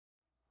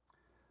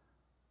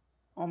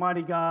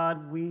Almighty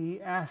God, we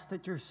ask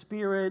that your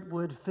Spirit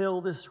would fill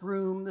this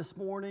room this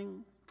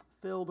morning,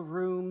 fill the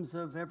rooms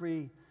of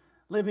every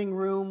living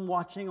room,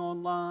 watching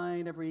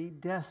online, every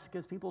desk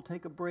as people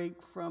take a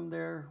break from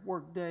their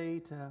workday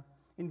to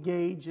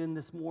engage in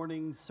this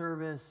morning's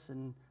service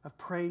and of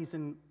praise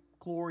and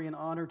glory and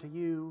honor to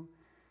you.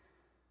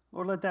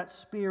 Lord, let that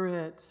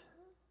Spirit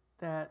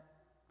that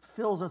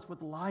fills us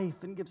with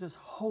life and gives us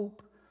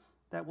hope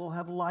that we'll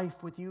have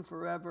life with you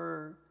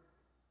forever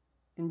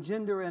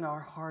engender in our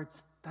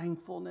hearts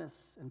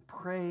thankfulness and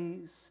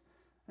praise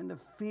and the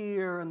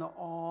fear and the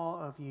awe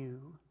of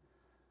you.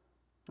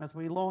 As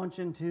we launch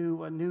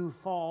into a new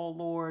fall,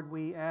 Lord,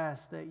 we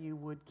ask that you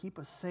would keep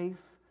us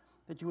safe,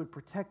 that you would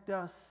protect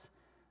us,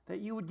 that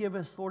you would give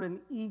us, Lord,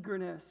 an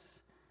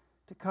eagerness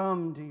to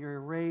come to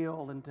your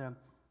rail and to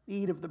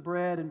eat of the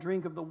bread and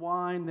drink of the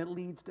wine that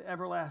leads to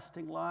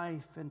everlasting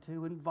life, and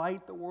to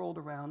invite the world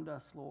around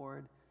us,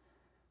 Lord,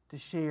 to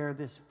share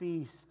this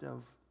feast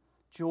of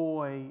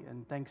joy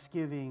and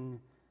thanksgiving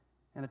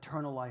and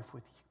eternal life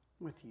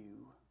with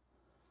you.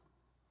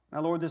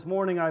 Now, Lord, this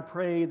morning I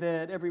pray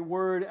that every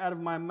word out of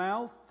my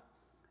mouth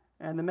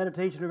and the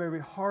meditation of every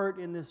heart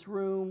in this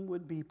room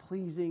would be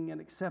pleasing and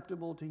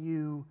acceptable to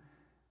you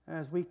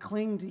as we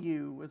cling to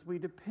you, as we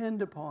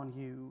depend upon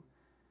you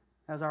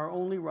as our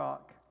only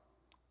rock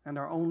and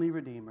our only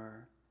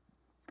Redeemer.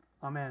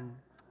 Amen.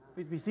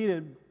 Please be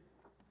seated.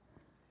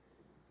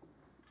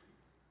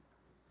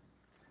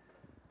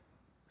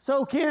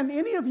 So can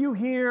any of you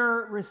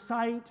here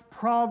recite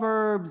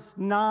Proverbs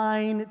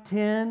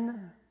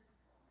 9:10?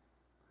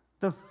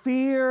 The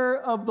fear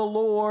of the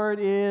Lord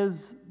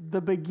is the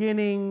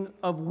beginning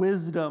of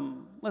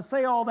wisdom. Let's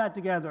say all that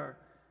together.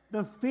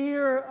 The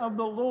fear of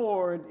the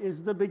Lord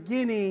is the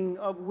beginning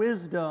of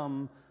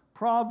wisdom.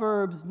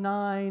 Proverbs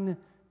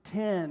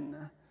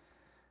 9:10.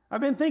 I've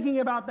been thinking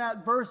about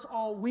that verse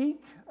all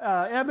week.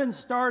 Eben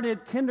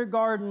started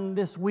kindergarten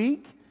this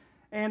week.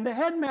 And the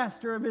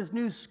headmaster of his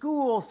new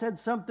school said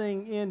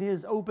something in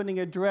his opening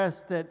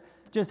address that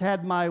just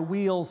had my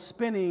wheels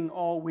spinning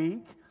all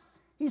week.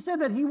 He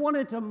said that he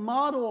wanted to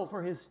model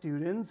for his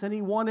students, and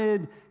he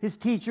wanted his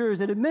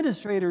teachers and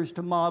administrators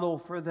to model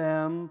for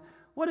them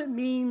what it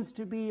means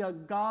to be a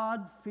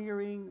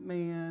God-fearing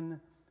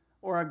man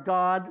or a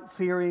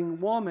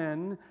God-fearing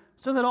woman,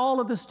 so that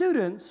all of the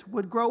students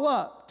would grow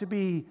up to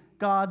be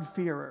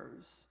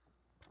God-fearers.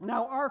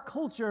 Now, our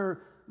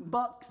culture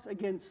bucks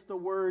against the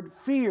word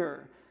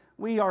fear.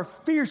 We are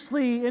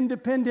fiercely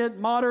independent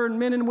modern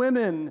men and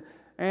women,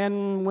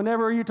 and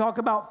whenever you talk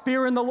about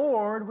fear in the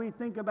Lord, we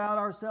think about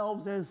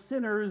ourselves as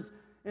sinners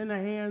in the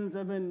hands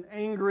of an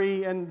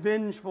angry and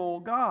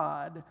vengeful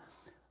God.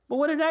 But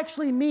what it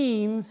actually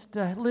means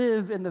to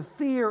live in the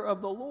fear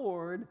of the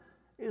Lord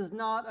is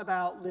not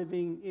about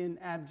living in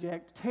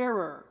abject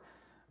terror.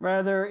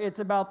 Rather, it's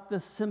about the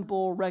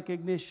simple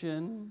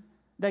recognition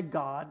that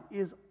God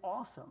is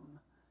awesome,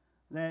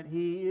 that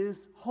He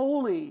is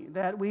holy,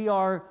 that we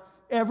are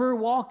ever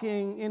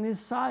walking in His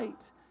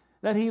sight,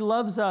 that He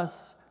loves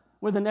us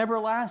with an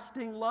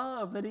everlasting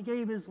love, that He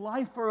gave His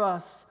life for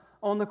us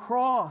on the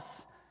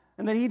cross,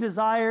 and that He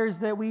desires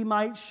that we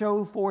might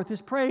show forth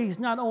His praise,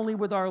 not only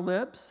with our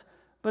lips,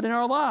 but in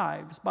our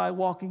lives by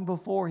walking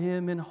before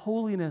Him in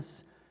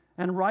holiness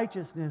and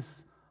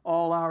righteousness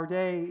all our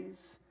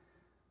days.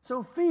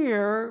 So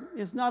fear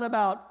is not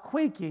about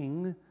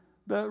quaking,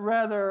 but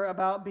rather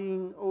about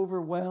being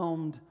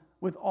overwhelmed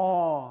with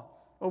awe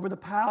over the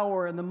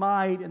power and the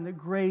might and the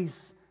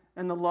grace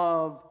and the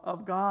love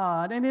of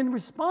God. And in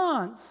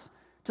response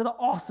to the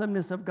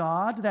awesomeness of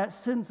God, that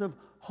sense of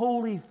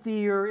holy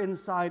fear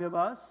inside of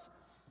us,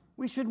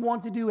 we should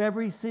want to do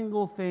every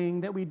single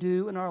thing that we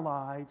do in our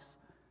lives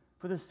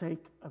for the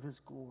sake of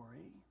His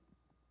glory.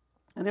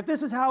 And if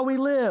this is how we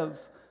live,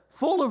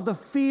 full of the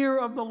fear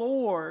of the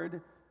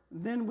Lord,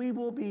 then we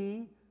will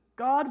be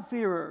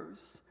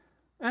God-fearers.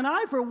 And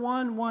I, for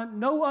one, want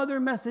no other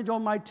message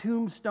on my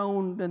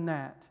tombstone than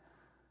that.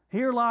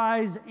 Here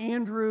lies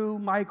Andrew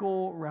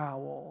Michael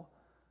Rowell,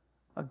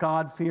 a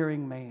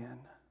God-fearing man.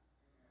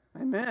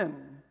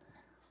 Amen.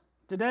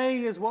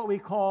 Today is what we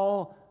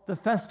call the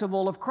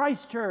Festival of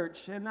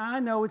Christchurch, and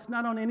I know it's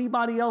not on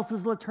anybody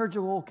else's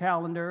liturgical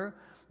calendar.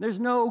 There's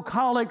no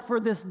collect for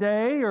this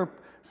day or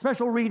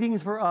special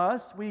readings for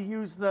us. We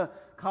use the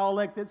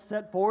collect that's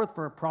set forth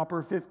for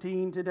Proper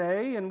 15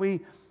 today, and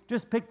we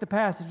just pick the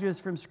passages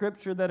from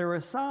Scripture that are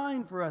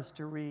assigned for us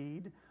to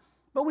read.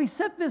 But we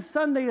set this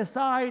Sunday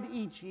aside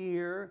each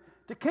year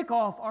to kick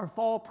off our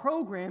fall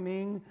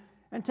programming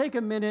and take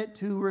a minute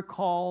to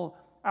recall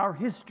our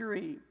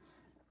history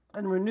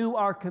and renew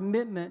our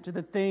commitment to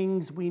the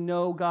things we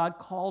know God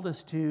called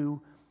us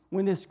to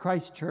when this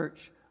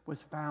Christchurch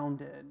was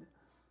founded.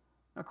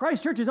 Now,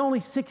 Christchurch is only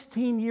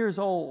 16 years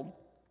old,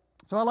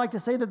 so I like to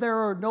say that there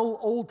are no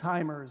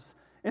old-timers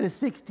in a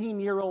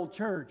 16-year-old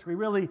church. We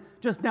really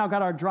just now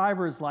got our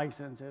driver's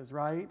licenses,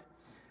 right?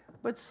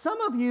 But some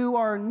of you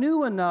are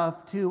new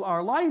enough to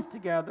our life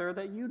together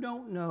that you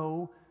don't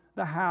know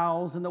the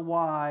hows and the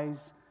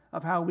whys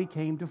of how we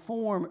came to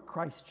form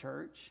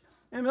Christchurch.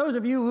 And those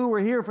of you who were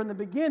here from the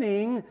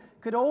beginning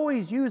could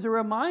always use a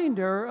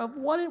reminder of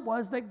what it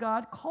was that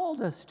God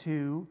called us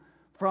to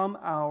from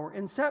our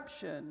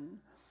inception.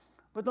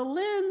 But the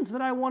lens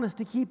that I want us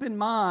to keep in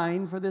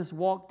mind for this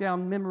walk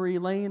down memory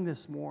lane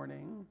this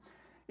morning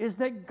is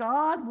that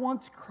God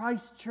wants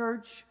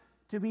Christchurch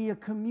to be a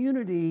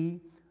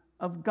community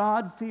of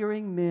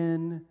God-fearing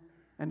men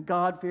and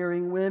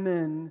God-fearing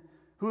women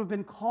who have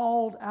been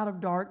called out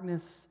of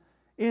darkness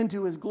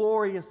into His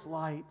glorious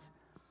light,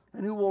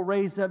 and who will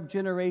raise up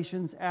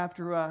generations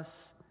after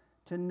us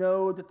to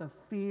know that the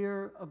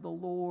fear of the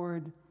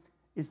Lord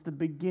is the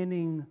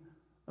beginning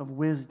of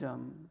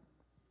wisdom,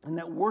 and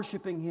that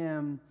worshiping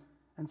Him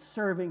and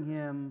serving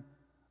Him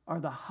are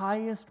the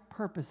highest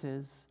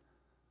purposes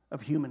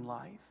of human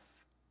life.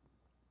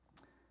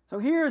 So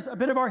here's a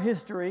bit of our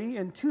history.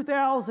 In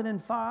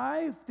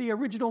 2005, the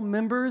original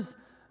members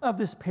of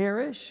this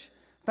parish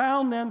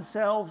found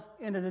themselves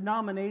in a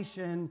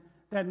denomination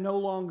that no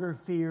longer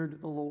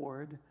feared the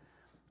Lord.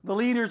 The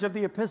leaders of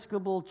the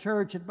Episcopal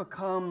Church had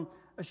become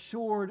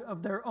assured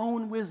of their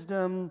own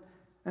wisdom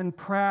and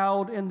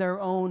proud in their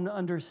own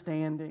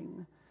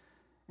understanding.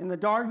 In the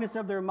darkness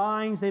of their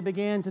minds, they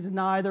began to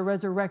deny the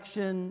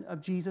resurrection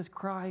of Jesus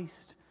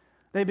Christ.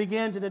 They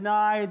began to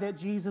deny that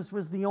Jesus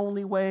was the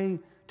only way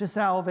to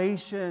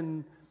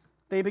salvation.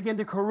 They began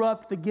to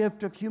corrupt the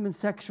gift of human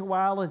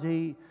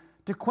sexuality,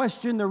 to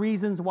question the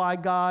reasons why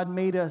God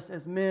made us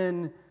as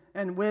men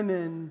and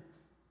women,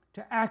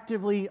 to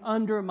actively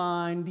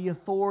undermine the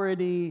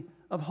authority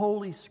of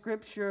Holy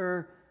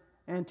Scripture,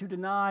 and to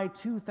deny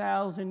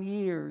 2,000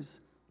 years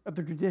of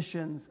the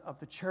traditions of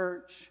the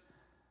church.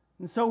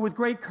 And so with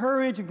great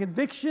courage and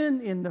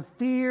conviction in the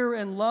fear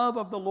and love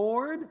of the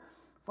Lord,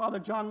 Father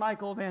John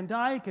Michael Van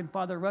Dyke and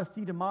Father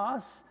Rusty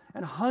DeMoss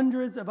and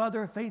hundreds of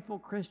other faithful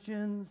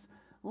Christians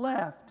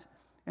left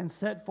and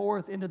set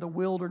forth into the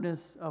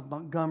wilderness of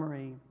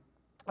Montgomery.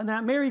 And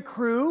that merry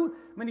crew,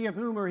 many of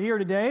whom are here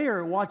today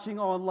or watching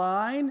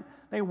online,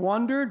 they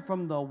wandered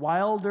from the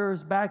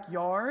Wilder's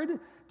backyard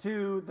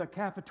to the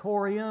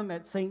cafetorium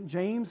at St.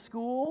 James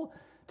School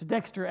to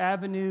Dexter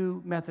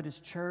Avenue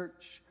Methodist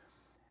Church.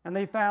 And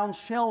they found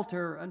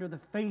shelter under the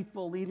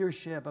faithful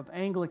leadership of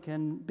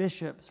Anglican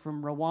bishops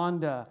from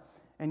Rwanda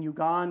and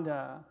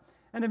Uganda.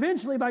 And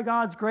eventually, by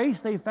God's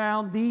grace, they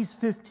found these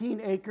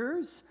 15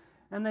 acres,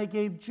 and they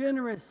gave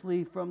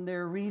generously from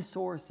their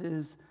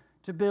resources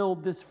to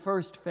build this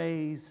first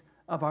phase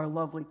of our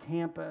lovely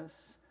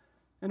campus.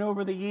 And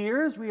over the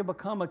years, we have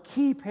become a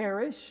key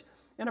parish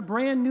in a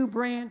brand new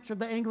branch of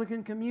the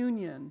Anglican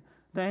Communion,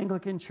 the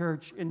Anglican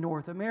Church in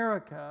North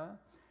America.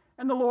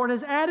 And the Lord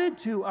has added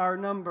to our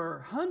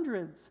number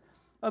hundreds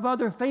of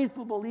other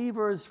faithful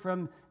believers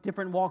from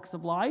different walks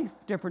of life,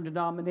 different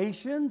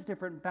denominations,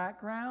 different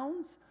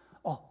backgrounds,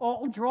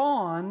 all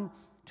drawn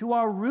to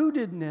our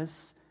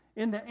rootedness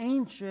in the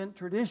ancient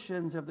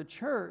traditions of the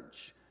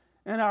church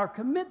and our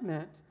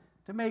commitment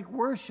to make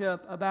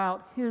worship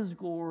about His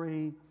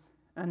glory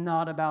and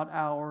not about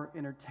our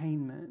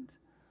entertainment.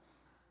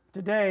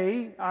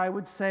 Today, I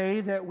would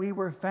say that we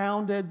were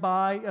founded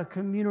by a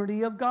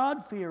community of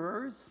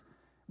God-fearers.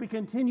 We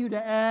continue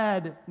to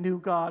add new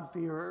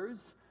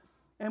God-fearers,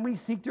 and we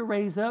seek to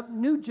raise up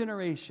new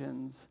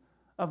generations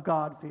of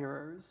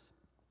God-fearers,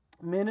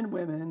 men and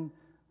women,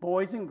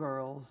 boys and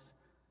girls,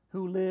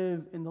 who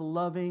live in the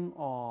loving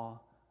awe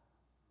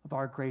of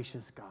our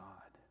gracious God.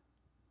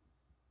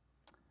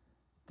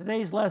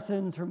 Today's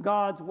lessons from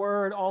God's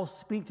Word all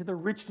speak to the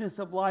richness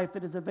of life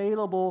that is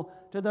available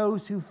to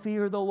those who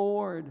fear the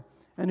Lord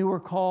and who are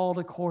called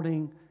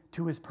according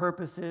to His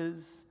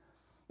purposes.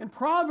 In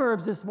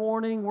Proverbs this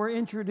morning, we're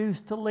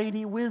introduced to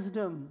Lady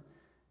Wisdom.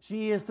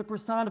 She is the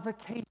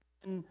personification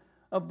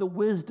of the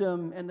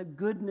wisdom and the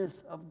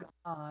goodness of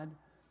God.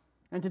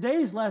 And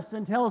today's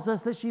lesson tells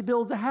us that she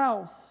builds a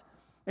house,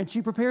 and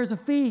she prepares a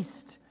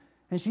feast,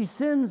 and she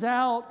sends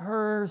out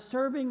her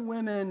serving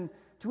women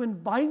to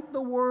invite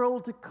the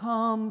world to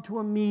come to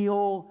a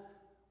meal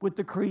with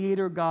the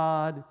Creator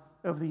God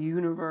of the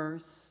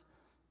universe.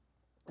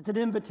 It's an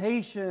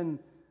invitation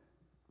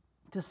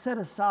to set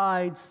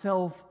aside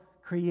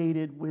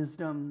self-created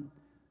wisdom,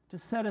 to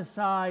set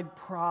aside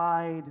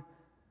pride,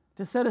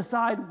 to set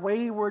aside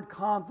wayward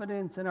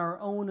confidence in our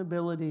own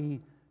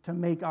ability to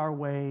make our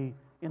way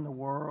in the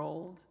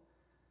world.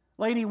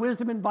 Lady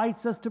Wisdom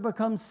invites us to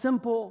become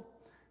simple,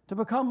 to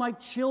become like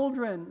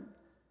children,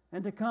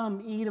 and to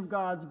come eat of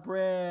God's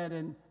bread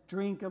and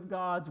drink of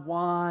God's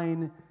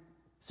wine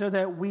so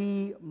that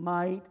we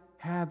might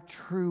have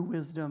true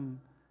wisdom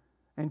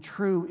and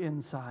true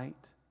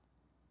insight.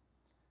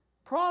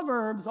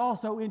 Proverbs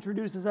also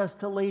introduces us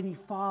to Lady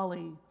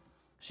Folly.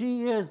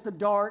 She is the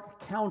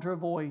dark counter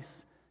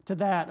voice to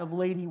that of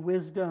Lady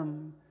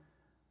Wisdom.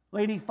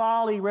 Lady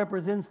Folly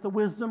represents the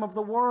wisdom of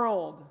the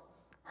world.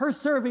 Her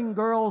serving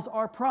girls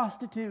are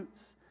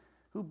prostitutes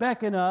who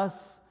beckon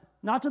us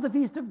not to the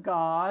feast of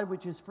God,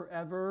 which is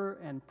forever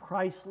and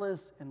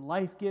priceless and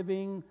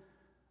life-giving,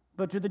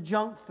 but to the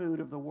junk food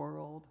of the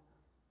world,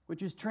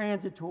 which is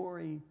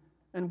transitory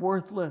and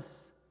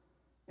worthless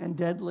and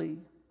deadly.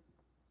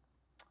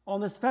 On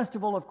this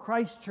festival of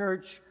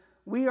Christchurch,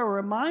 we are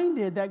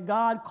reminded that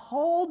God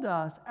called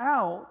us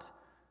out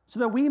so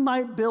that we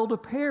might build a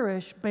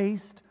parish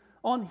based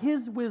on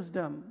His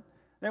wisdom,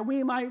 that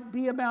we might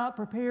be about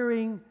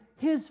preparing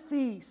His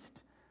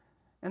feast,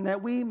 and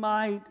that we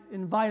might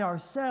invite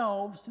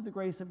ourselves to the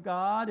grace of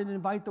God and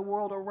invite the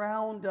world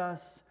around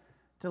us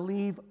to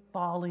leave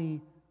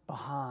folly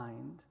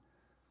behind.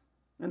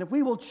 And if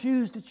we will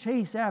choose to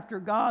chase after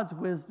God's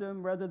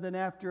wisdom rather than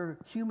after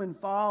human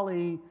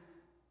folly,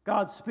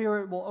 God's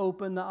Spirit will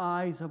open the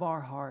eyes of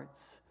our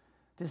hearts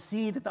to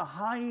see that the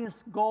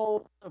highest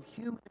goals of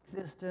human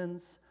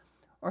existence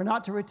are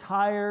not to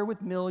retire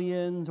with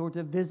millions or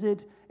to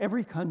visit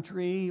every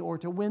country or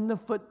to win the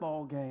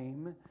football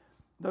game.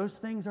 Those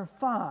things are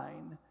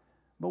fine,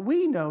 but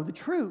we know the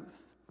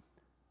truth,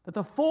 that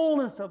the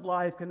fullness of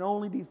life can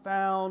only be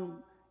found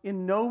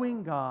in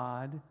knowing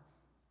God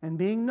and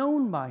being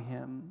known by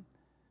Him.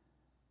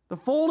 The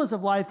fullness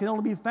of life can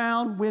only be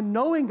found when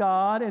knowing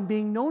God and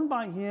being known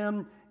by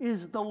Him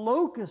is the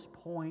locus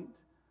point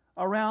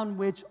around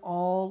which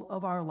all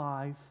of our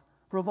life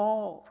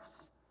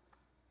revolves.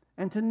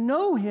 And to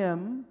know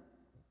Him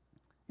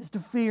is to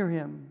fear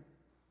Him.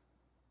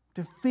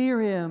 To fear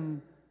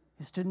Him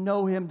is to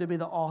know Him to be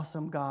the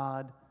awesome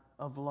God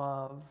of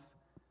love.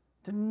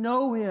 To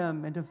know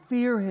Him and to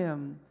fear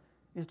Him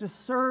is to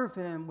serve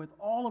Him with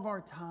all of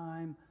our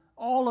time,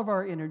 all of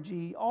our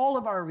energy, all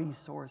of our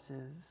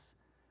resources.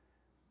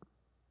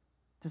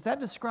 Does that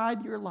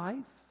describe your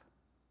life?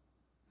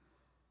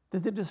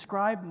 Does it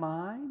describe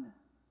mine?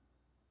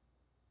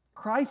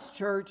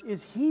 Christchurch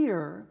is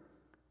here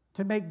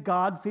to make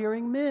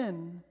God-fearing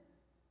men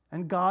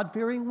and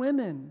God-fearing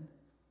women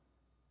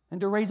and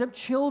to raise up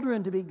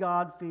children to be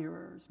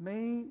God-fearers.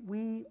 May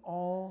we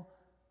all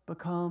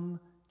become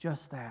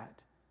just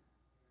that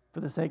for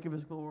the sake of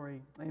His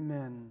glory.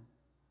 Amen.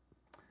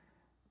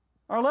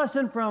 Our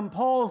lesson from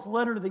Paul's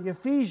letter to the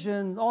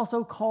Ephesians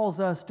also calls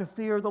us to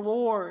fear the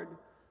Lord.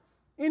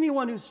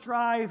 Anyone who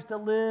strives to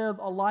live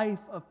a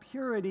life of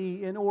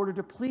purity in order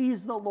to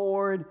please the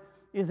Lord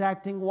is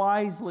acting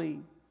wisely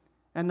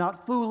and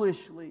not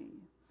foolishly.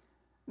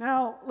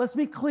 Now, let's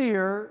be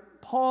clear.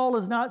 Paul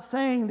is not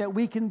saying that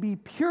we can be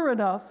pure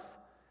enough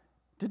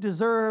to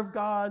deserve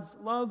God's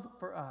love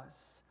for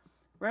us.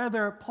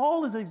 Rather,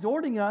 Paul is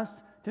exhorting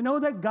us to know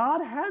that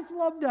God has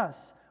loved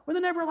us with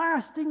an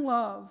everlasting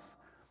love.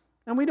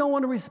 And we don't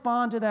want to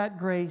respond to that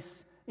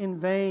grace in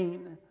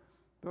vain,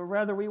 but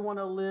rather we want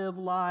to live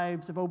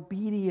lives of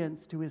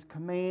obedience to His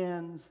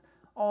commands,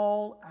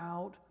 all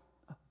out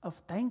of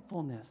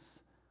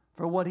thankfulness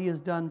for what He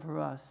has done for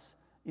us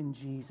in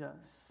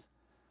Jesus.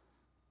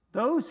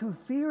 Those who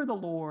fear the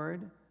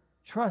Lord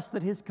trust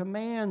that His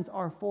commands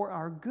are for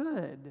our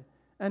good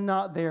and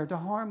not there to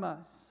harm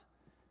us.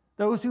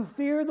 Those who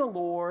fear the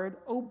Lord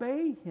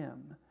obey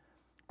Him.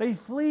 They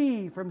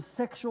flee from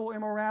sexual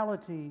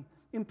immorality,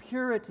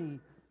 impurity,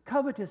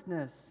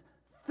 covetousness,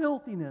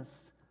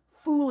 filthiness,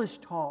 foolish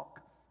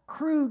talk,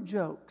 crude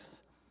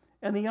jokes,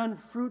 and the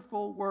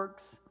unfruitful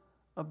works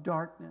of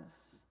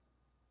darkness.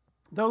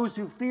 Those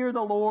who fear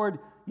the Lord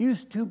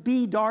used to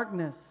be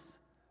darkness.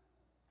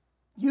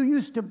 You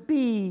used to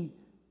be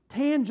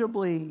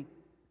tangibly,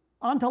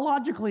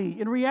 ontologically,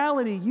 in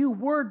reality, you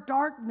were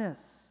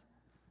darkness.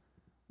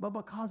 But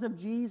because of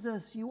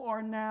Jesus, you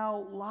are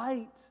now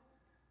light.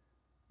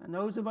 And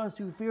those of us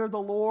who fear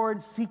the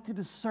Lord seek to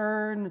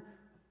discern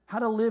how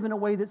to live in a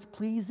way that's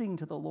pleasing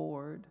to the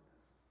Lord.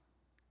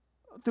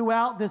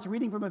 Throughout this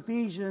reading from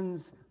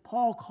Ephesians,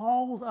 Paul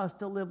calls us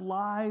to live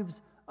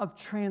lives of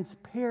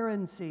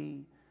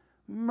transparency.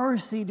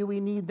 Mercy, do we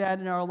need that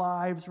in our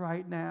lives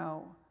right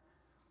now?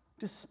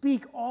 To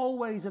speak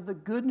always of the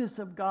goodness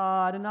of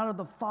God and not of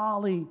the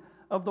folly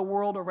of the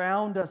world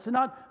around us. To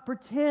not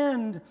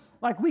pretend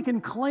like we can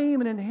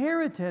claim an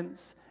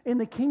inheritance in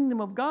the kingdom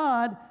of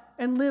God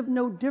and live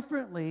no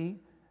differently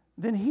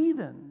than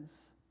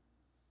heathens.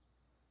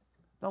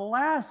 The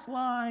last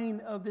line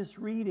of this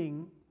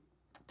reading,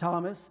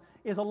 Thomas,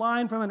 is a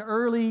line from an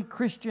early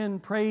Christian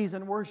praise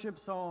and worship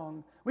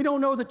song. We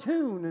don't know the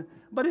tune,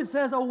 but it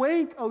says,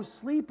 "Awake, O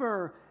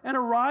sleeper, and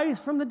arise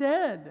from the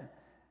dead,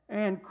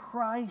 and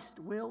Christ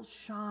will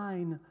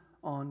shine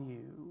on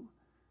you."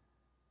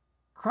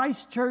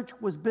 Christchurch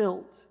was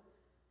built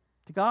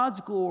to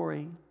God's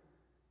glory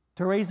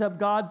to raise up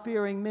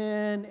God-fearing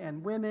men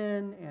and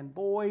women and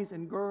boys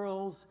and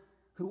girls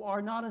who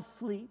are not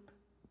asleep,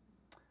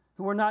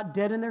 who are not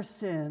dead in their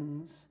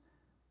sins,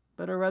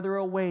 but are rather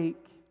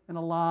awake and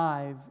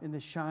alive in the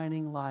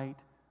shining light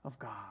of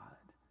God.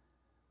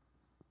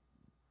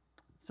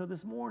 So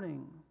this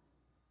morning,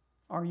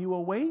 are you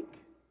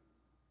awake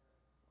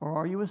or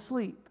are you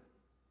asleep?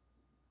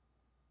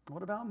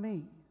 What about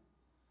me?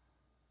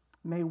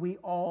 May we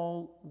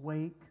all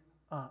wake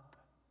up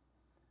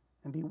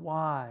and be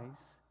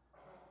wise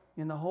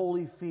in the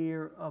holy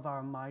fear of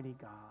our mighty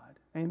God.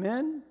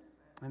 Amen?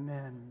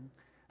 Amen.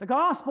 The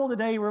gospel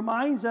today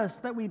reminds us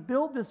that we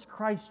built this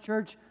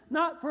Christchurch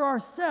not for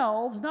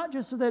ourselves, not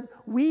just so that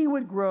we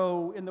would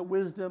grow in the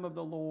wisdom of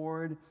the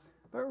Lord,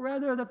 but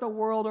rather that the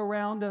world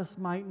around us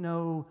might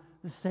know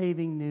the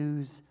saving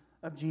news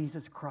of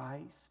Jesus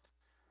Christ.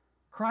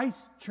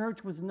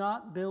 Christchurch was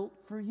not built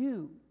for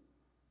you.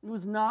 It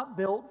was not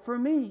built for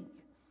me.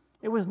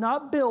 It was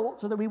not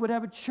built so that we would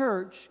have a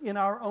church in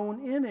our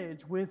own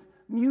image with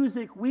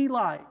music we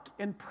like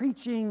and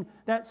preaching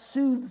that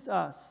soothes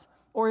us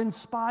or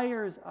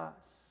inspires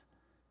us.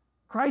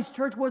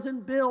 Christchurch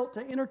wasn't built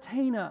to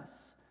entertain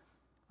us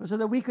so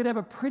that we could have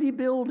a pretty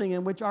building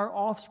in which our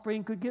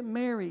offspring could get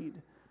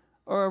married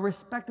or a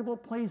respectable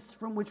place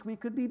from which we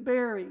could be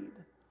buried.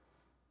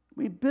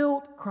 We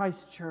built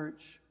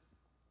Christchurch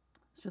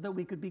so that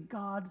we could be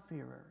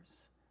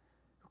God-fearers,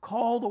 who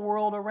call the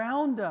world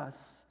around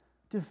us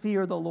to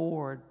fear the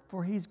Lord,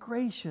 for He's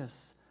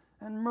gracious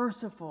and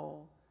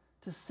merciful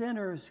to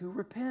sinners who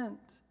repent.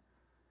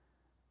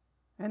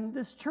 And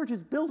this church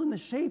is built in the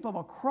shape of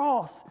a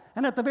cross,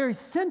 and at the very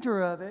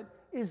center of it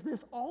is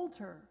this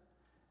altar.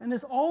 And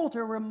this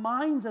altar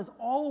reminds us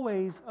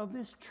always of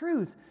this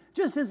truth.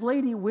 Just as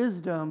Lady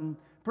Wisdom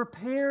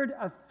prepared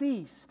a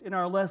feast in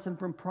our lesson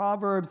from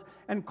Proverbs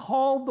and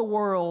called the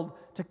world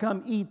to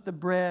come eat the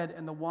bread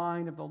and the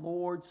wine of the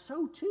Lord,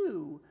 so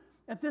too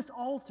at this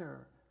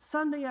altar,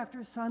 Sunday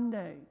after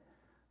Sunday,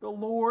 the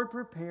Lord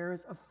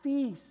prepares a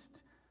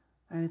feast.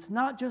 And it's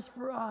not just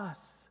for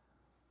us,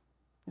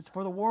 it's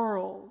for the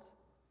world.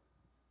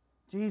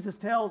 Jesus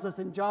tells us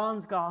in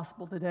John's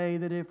gospel today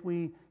that if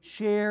we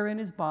share in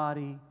His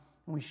body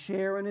and we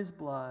share in His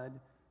blood,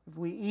 if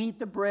we eat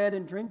the bread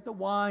and drink the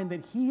wine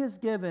that He has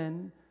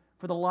given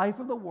for the life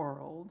of the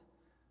world,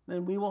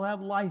 then we will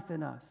have life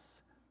in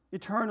us,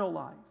 eternal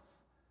life.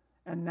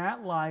 And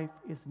that life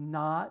is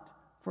not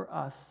for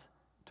us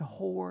to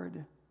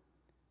hoard.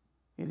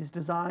 It is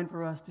designed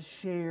for us to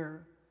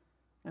share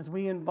as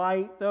we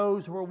invite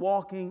those who are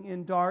walking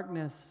in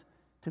darkness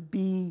to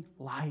be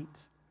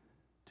light,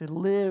 to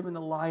live in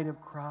the light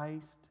of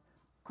Christ.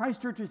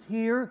 Christchurch is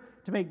here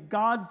to make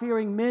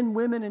God-fearing men,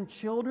 women, and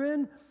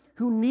children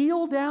who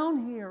kneel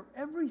down here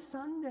every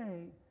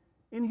Sunday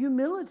in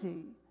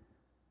humility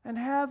and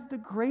have the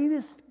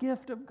greatest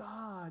gift of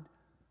God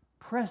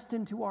pressed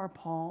into our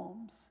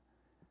palms,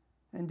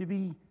 and to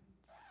be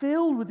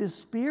filled with His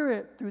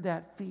Spirit through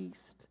that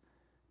feast,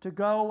 to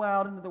go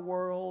out into the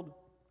world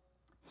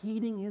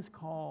heeding His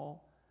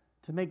call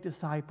to make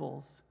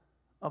disciples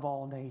of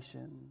all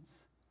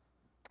nations.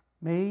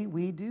 May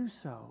we do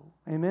so.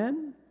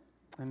 Amen?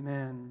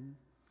 Amen.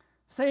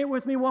 Say it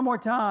with me one more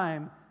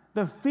time.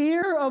 The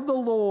fear of the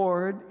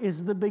Lord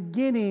is the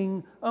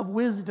beginning of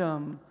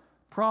wisdom.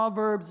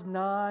 Proverbs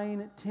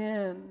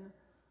 9:10.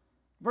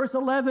 Verse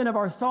 11 of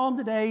our psalm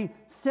today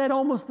said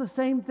almost the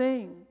same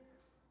thing.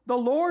 The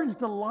Lord's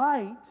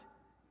delight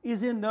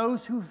is in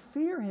those who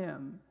fear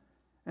Him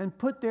and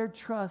put their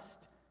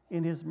trust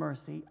in His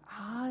mercy.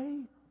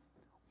 I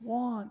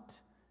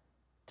want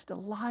to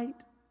delight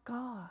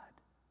God.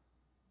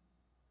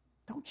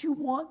 Don't you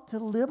want to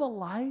live a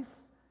life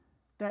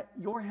that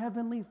your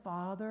Heavenly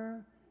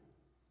Father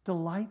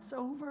delights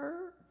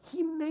over?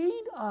 He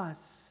made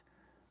us.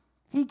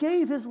 He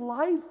gave His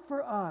life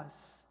for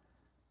us.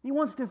 He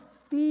wants to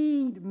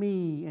feed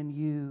me and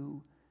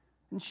you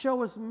and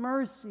show us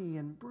mercy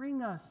and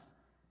bring us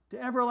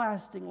to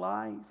everlasting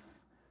life.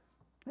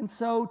 And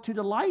so to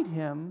delight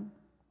Him,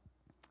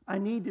 I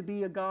need to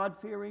be a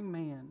God-fearing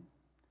man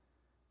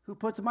who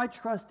puts my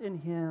trust in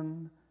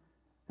Him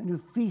and who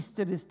feasts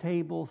at His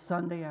table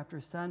Sunday after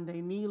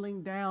Sunday,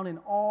 kneeling down in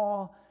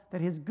awe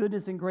that His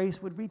goodness and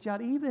grace would reach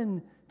out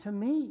even to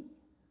me.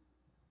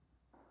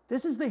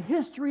 This is the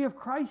history of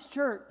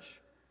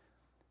Christchurch.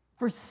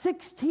 For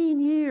 16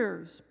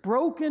 years,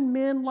 broken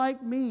men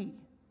like me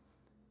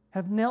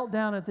have knelt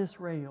down at this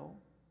rail.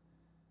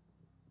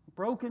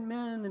 Broken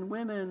men and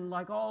women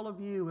like all of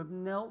you have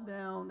knelt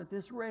down at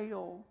this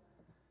rail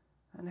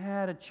and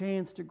had a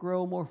chance to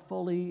grow more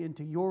fully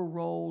into your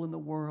role in the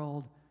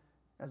world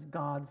as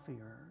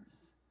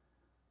God-fearers.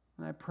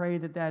 And I pray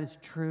that that is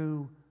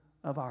true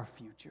of our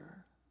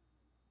future.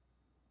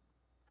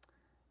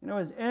 You know,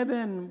 as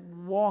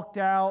Eben walked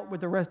out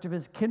with the rest of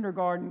his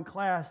kindergarten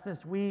class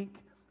this week,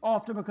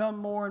 off to become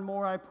more and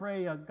more, I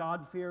pray, a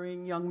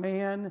God-fearing young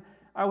man,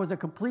 I was a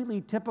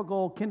completely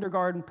typical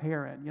kindergarten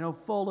parent, you know,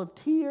 full of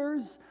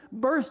tears,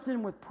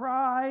 bursting with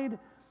pride,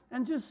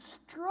 and just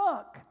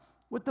struck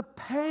with the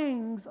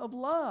pangs of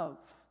love.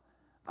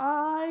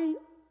 I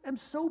am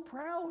so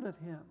proud of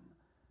him.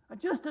 I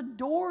just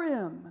adore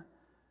him.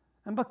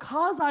 And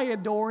because I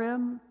adore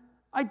him,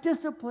 I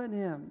discipline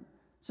him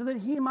so that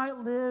he might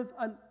live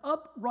an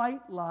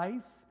upright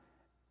life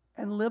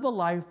and live a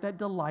life that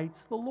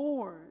delights the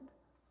Lord.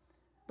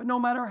 But no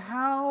matter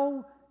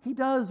how he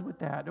does with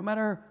that, no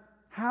matter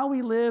how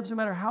he lives, no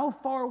matter how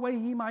far away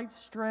he might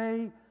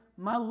stray,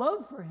 my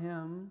love for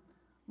him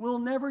will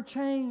never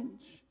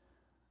change.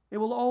 It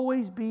will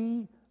always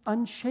be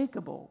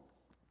unshakable.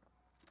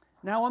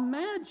 Now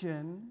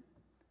imagine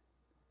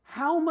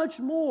how much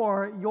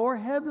more your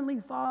Heavenly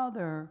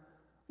Father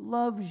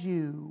loves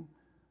you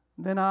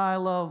than I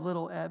love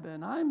little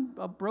Eben. I'm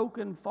a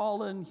broken,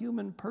 fallen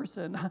human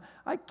person.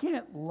 I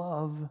can't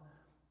love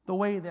the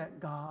way that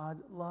God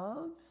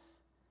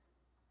loves.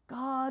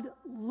 God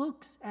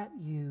looks at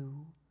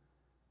you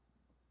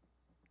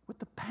with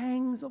the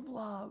pangs of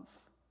love.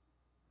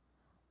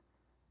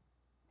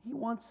 He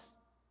wants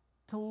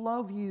to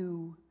love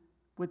you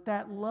with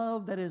that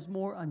love that is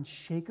more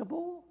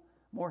unshakable,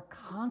 more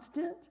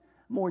constant,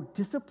 more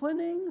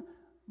disciplining,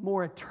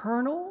 more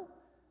eternal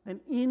than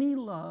any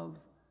love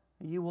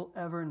that you will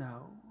ever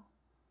know.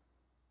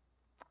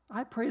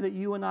 I pray that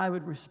you and I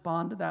would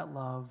respond to that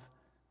love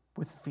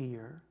with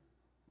fear,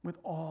 with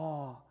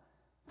awe,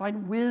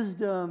 find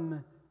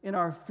wisdom in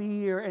our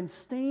fear, and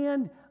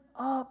stand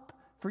up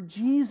for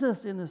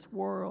Jesus in this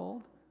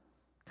world,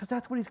 because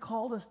that's what He's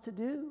called us to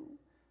do.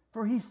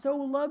 For He so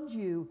loved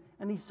you,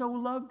 and He so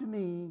loved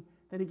me,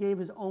 that He gave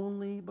His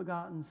only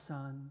begotten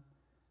Son.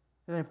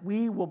 That if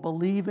we will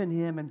believe in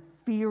Him and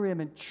fear Him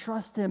and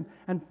trust Him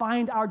and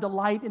find our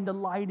delight in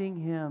delighting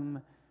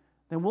Him,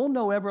 then we'll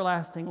know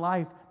everlasting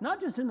life, not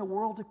just in the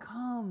world to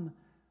come,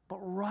 but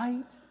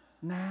right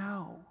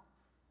now.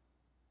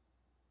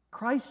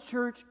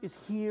 Christchurch is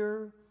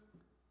here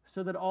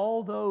so that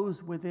all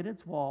those within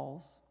its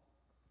walls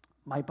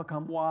might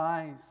become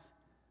wise,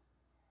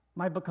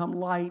 might become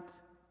light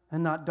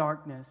and not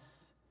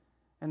darkness,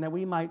 and that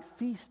we might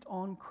feast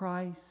on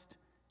Christ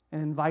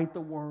and invite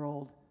the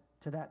world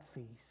to that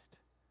feast,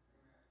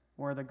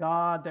 where the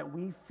God that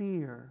we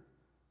fear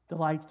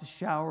delights to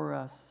shower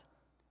us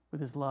with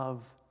His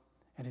love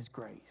and His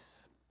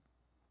grace.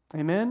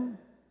 Amen?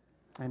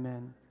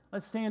 Amen.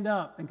 Let's stand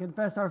up and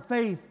confess our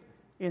faith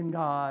in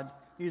God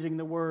using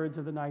the words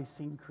of the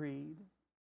Nicene Creed.